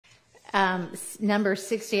Number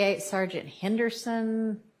 68, Sergeant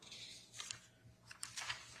Henderson.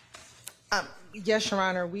 Yes, Your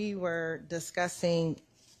Honor, we were discussing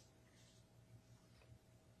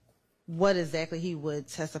what exactly he would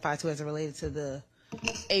testify to as it related to the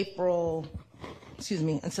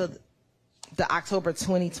until the October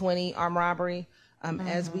 2020 armed robbery.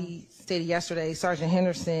 As we stated yesterday, Sergeant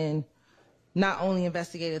Henderson not only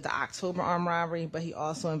investigated the October armed robbery, but he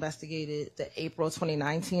also investigated the April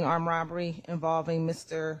 2019 armed robbery involving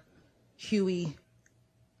Mr. Huey.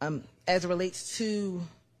 As it relates to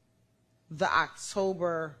the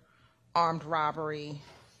October armed robbery,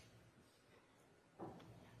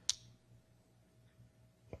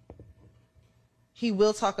 he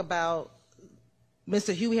will talk about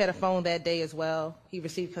Mr. Huey had a phone that day as well. He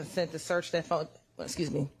received consent to search that phone.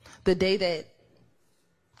 The day that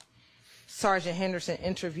Sergeant Henderson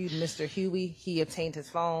interviewed Mr. Huey, he obtained his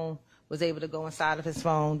phone, was able to go inside of his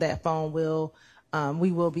phone. That phone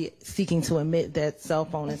we will be seeking to admit that cell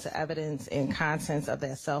phone into evidence and contents of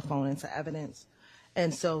that cell phone into evidence.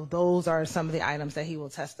 And so those are some of the items that he will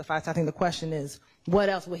testify to. I think the question is, what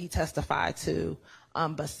else will he testify to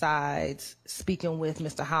besides speaking with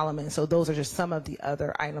Mr. Holloman? So those are just some of the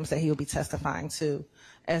other items that he will be testifying to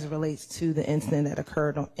as it relates to the incident that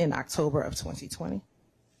occurred in October of 2020.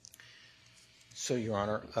 So, Your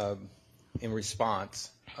Honor, in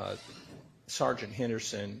response, Sergeant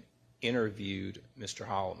Henderson interviewed Mr.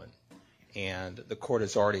 Holloman, and the court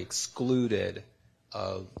has already excluded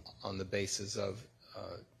on the basis of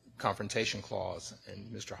confrontation clause and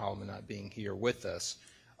Mr. Holloman not being here with us.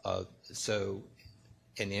 So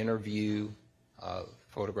an interview,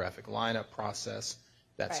 photographic lineup process,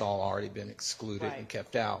 that's all already been excluded and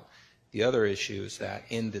kept out. The other issue is that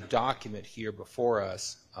in the document here before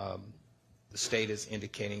us, the state is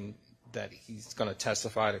indicating that he's going to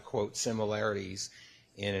testify to, quote, similarities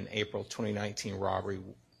in an April 2019 robbery,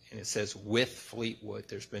 and it says with Fleetwood.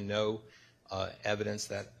 There's been no evidence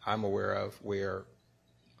that I'm aware of where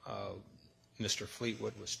Mr.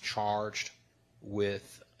 Fleetwood was charged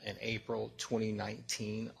with an April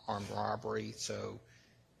 2019 armed robbery. So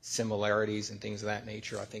similarities and things of that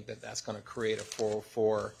nature, I think that that's going to create a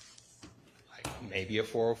 404, maybe a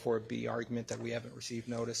 404B argument that we haven't received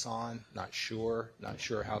notice on. Not sure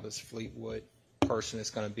how this Fleetwood person is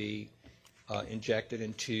going to be injected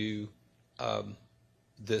into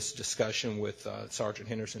this discussion with Sergeant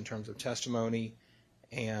Henderson in terms of testimony,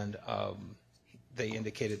 and they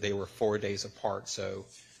indicated they were 4 days apart. So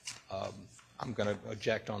I'm going to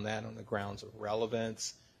object on that on the grounds of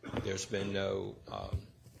relevance. There's been no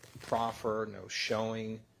proffer, no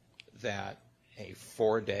showing that a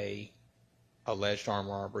 4-day alleged armed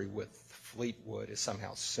robbery with Fleetwood is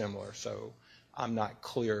somehow similar. So I'm not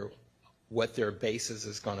clear what their basis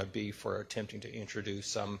is going to be for attempting to introduce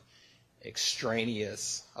some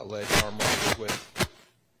extraneous alleged armed robbery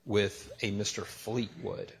with a Mr.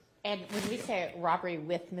 Fleetwood. And when we say robbery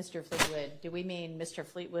with Mr. Fleetwood, do we mean Mr.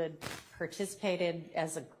 Fleetwood participated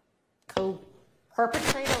as a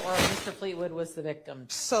co-perpetrator, or Mr. Fleetwood was the victim?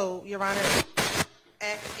 So, Your Honor,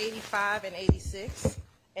 Acts 85 and 86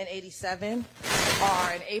 and 87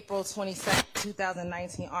 are an April 22nd,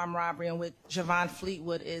 2019 armed robbery in which Jevon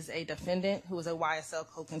Fleetwod is a defendant who is a YSL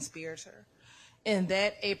co-conspirator. In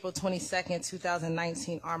that April 22nd,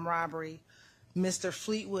 2019 armed robbery, Mr.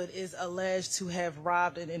 Fleetwood is alleged to have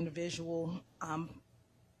robbed an individual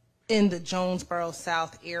in the Jonesboro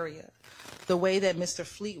South area. The way that Mr.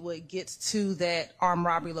 Fleetwood gets to that armed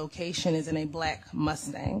robbery location is in a black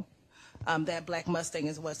Mustang. That black Mustang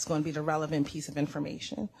is what's going to be the relevant piece of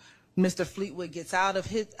information. Mr. Fleetwood gets out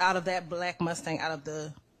of that black Mustang, out of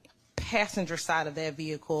the passenger side of that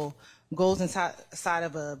vehicle, goes inside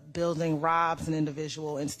of a building, robs an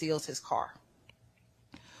individual, and steals his car.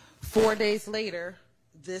 4 days later,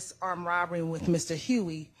 this armed robbery with Mr.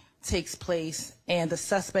 Huey takes place, and the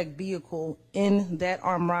suspect vehicle in that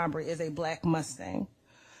armed robbery is a black Mustang.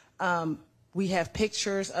 We have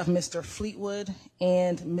pictures of Mr. Fleetwood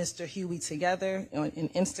and Mr. Huey together in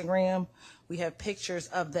Instagram. We have pictures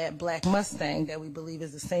of that black Mustang that we believe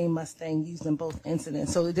is the same Mustang used in both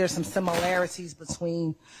incidents. So there's some similarities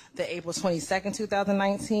between the April 22nd,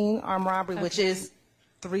 2019 armed robbery, which is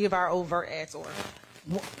 3 of our overt acts, or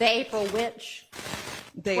the April which?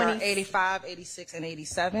 They are 85, 86, and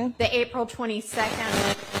 87. The April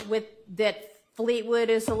 22nd with that Fleetwood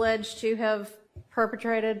is alleged to have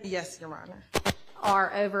perpetrated? Yes, Your Honor.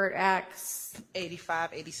 Are overt acts? 85,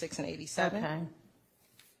 86, and 87. Okay.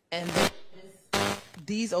 And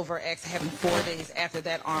these overt acts happened 4 days after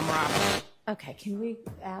that armed robbery. Okay, can we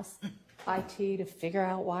ask IT to figure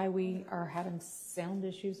out why we are having sound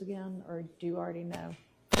issues again, or do you already know?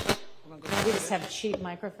 We just have cheap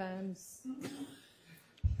microphones.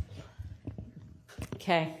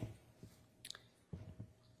 Okay.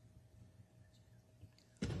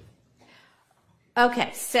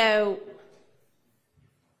 Okay, so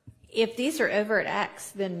if these are overt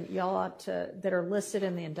acts, then y'all ought to, that are listed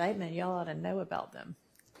in the indictment, y'all ought to know about them.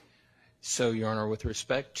 So, Your Honor, with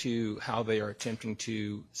respect to how they are attempting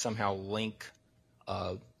to somehow link,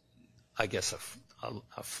 I guess,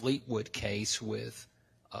 a Fleetwood case with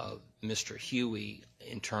Mr. Huey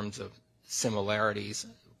in terms of similarities,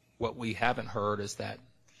 what we haven't heard is that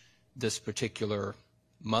this particular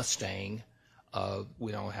Mustang,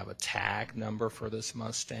 we don't have a tag number for this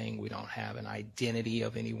Mustang. We don't have an identity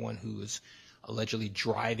of anyone who is allegedly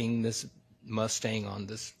driving this Mustang on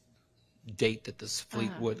this date that this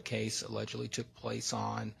Fleetwood case allegedly took place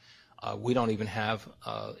on. We don't even have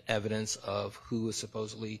evidence of who is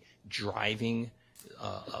supposedly driving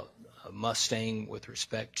a Mustang with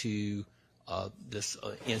respect to this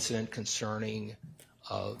incident concerning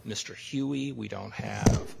Mr. Huey. We don't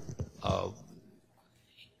have a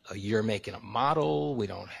year, make, and a model. We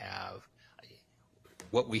don't have.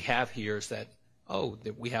 What we have here is that,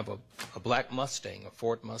 that we have a black Mustang, a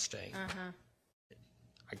Ford Mustang.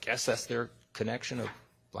 I guess that's their connection of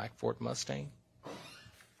black Ford Mustang.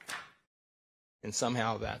 And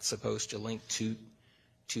somehow that's supposed to link two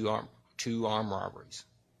armed robberies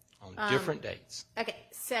on different dates. Okay,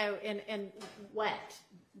 so in what?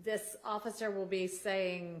 This officer will be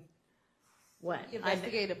saying what?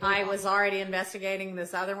 I was already investigating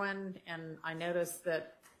this other one, and I noticed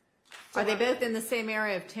that. Are they both in the same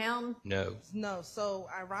area of town? No. No. So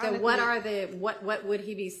ironically. So what are what would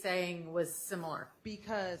he be saying was similar?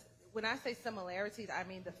 Because when I say similarities, I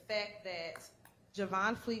mean the fact that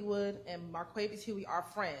Jevon Fleetwod and Marquavius Huey are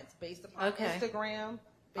friends based upon Instagram,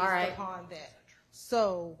 based upon that.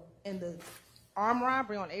 So in the armed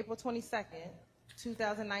robbery on April 22nd,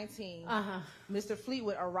 2019, Mr.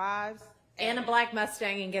 Fleetwood arrives in a black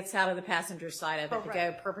Mustang and gets out of the passenger side of it to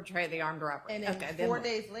go perpetrate the armed robbery. And then 4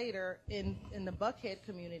 days later, in the Buckhead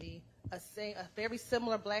community, a very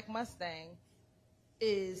similar black Mustang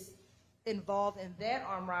is involved in that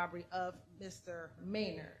armed robbery of Mr.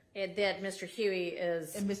 Maynard. And that Mr. Huey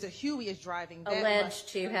is... And Mr. Huey is driving that alleged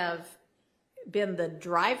Mustang. To have been the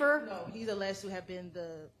driver? No, he's alleged to have been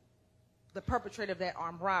the perpetrator of that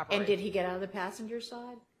armed robbery. And did he get out of the passenger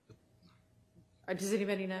side? Or does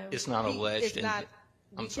anybody know? It's not alleged.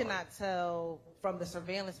 We cannot tell from the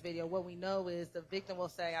surveillance video. What we know is the victim will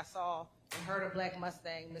say, I saw and heard a black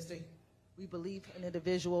Mustang. We believe an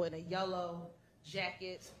individual in a yellow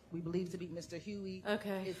jacket, we believe to be Mr. Huey,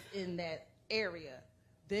 is in that area.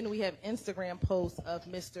 Then we have Instagram posts of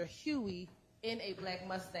Mr. Huey in a black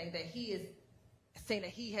Mustang that he is saying that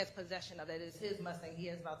he has possession of. That is his Mustang. He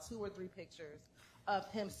has about 2 or 3 pictures of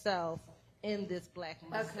himself in this black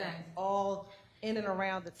Mustang, all in and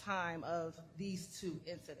around the time of these 2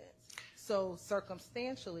 incidents. So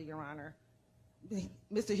circumstantially, Your Honor,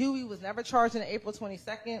 Mr. Huey was never charged in the April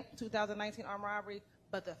 22nd, 2019 armed robbery,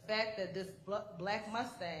 but the fact that this black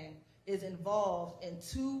Mustang is involved in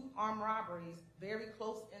 2 armed robberies very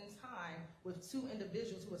close in time with 2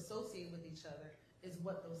 individuals who associate with each other is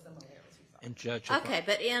what those similarities are. And Judge,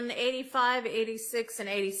 but in 85, 86, and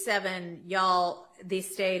 87, the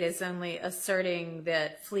state is only asserting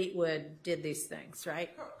that Fleetwood did these things, right?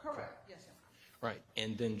 Correct, yes, Your Honor. Right,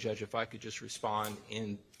 and then Judge, if I could just respond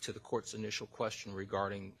to the court's initial question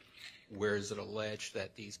regarding where is it alleged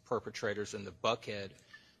that these perpetrators in the Buckhead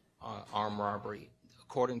armed robbery,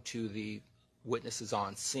 according to the witnesses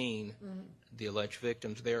on scene, the alleged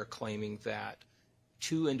victims, they are claiming that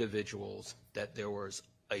 2 individuals, that there was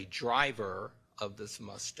a driver of this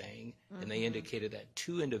Mustang, and they indicated that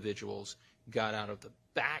 2 individuals got out of the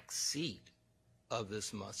back seat of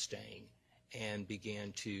this Mustang and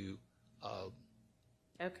began to...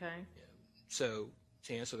 So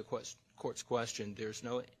to answer the court's question, there's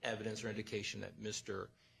no evidence or indication that Mr.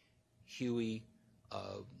 Huey,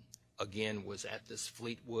 again, was at this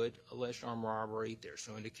Fleetwood alleged armed robbery. There's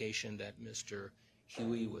no indication that Mr.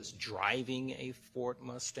 Huey was driving a Ford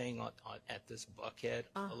Mustang at this Buckhead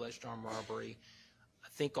alleged armed robbery. I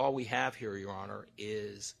think all we have here, Your Honor,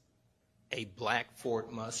 is a black Ford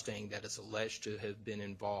Mustang that is alleged to have been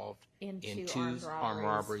involved in 2 armed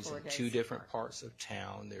robberies in 2 different parts of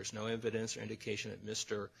town. There's no evidence or indication that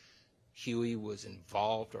Mr. Huey was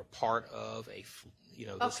involved or part of a,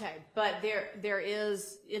 this. But there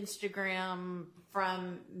is Instagram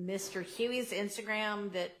from Mr. Huey's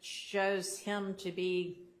Instagram that shows him to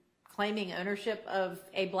be claiming ownership of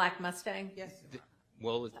a black Mustang? Yes.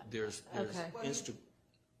 Well, there's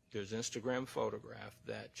Instagram photograph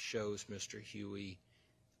that shows Mr. Huey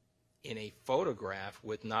in a photograph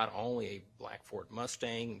with not only a black Ford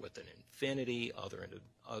Mustang, with an Infiniti,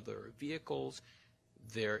 other vehicles.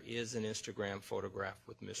 There is an Instagram photograph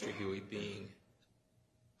with Mr. Huey being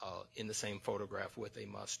in the same photograph with a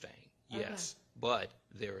Mustang. Yes, but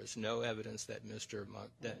there is no evidence that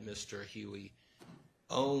Mr. Huey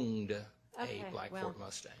owned a black Ford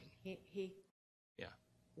Mustang. He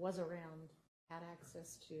was around, had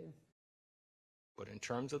access to. But in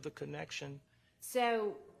terms of the connection,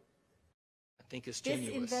 so I think it's tenuous.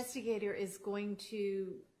 This investigator is going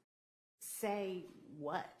to say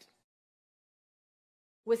what?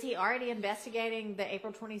 Was he already investigating the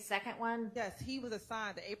April 22nd one? Yes, he was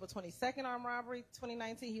assigned the April 22nd armed robbery,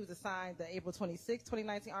 2019. He was assigned the April 26th,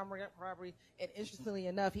 2019 armed robbery. And interestingly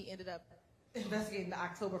enough, he ended up investigating the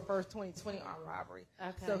October 1st, 2020 armed robbery.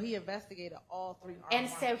 Okay. So he investigated all three armed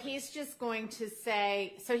And robberies. so he's just going to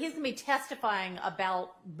say, so he's going to be testifying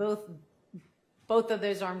about both of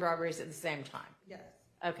those armed robberies at the same time? Yes.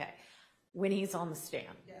 Okay. When he's on the stand?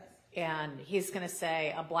 Yes. And he's going to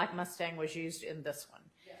say a black Mustang was used in this one.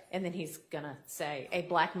 Yes. And then he's going to say a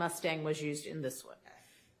black Mustang was used in this one.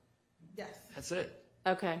 Yes. That's it.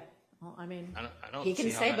 Okay. Well, I mean, I don't he can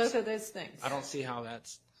see how say that's- both of those things. I don't see how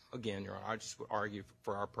that's, again, Your Honor, I just would argue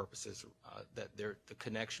for our purposes that the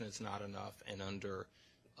connection is not enough, and under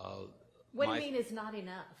What do you mean is not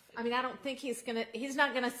enough? I mean, I don't think he's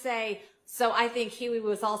not gonna say, so I think Huey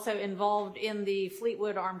was also involved in the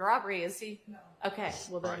Fleetwood armed robbery, is he? No. Okay,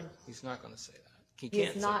 well then, right, he's not going to say that. He can't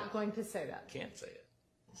he's say not that. going to say that. Can't say it.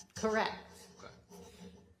 Correct. Okay.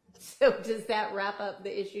 So does that wrap up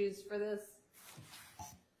the issues for this?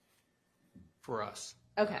 For us,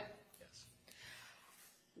 Okay. yes.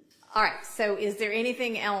 All right, so is there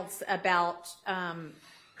anything else about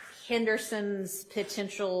Henderson's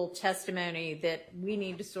potential testimony that we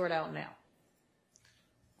need to sort out now?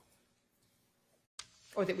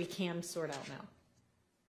 Or that we can sort out now?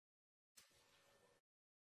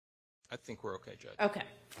 I think we're okay, Judge. Okay,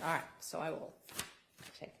 all right, so I will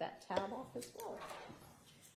take that tab off as well.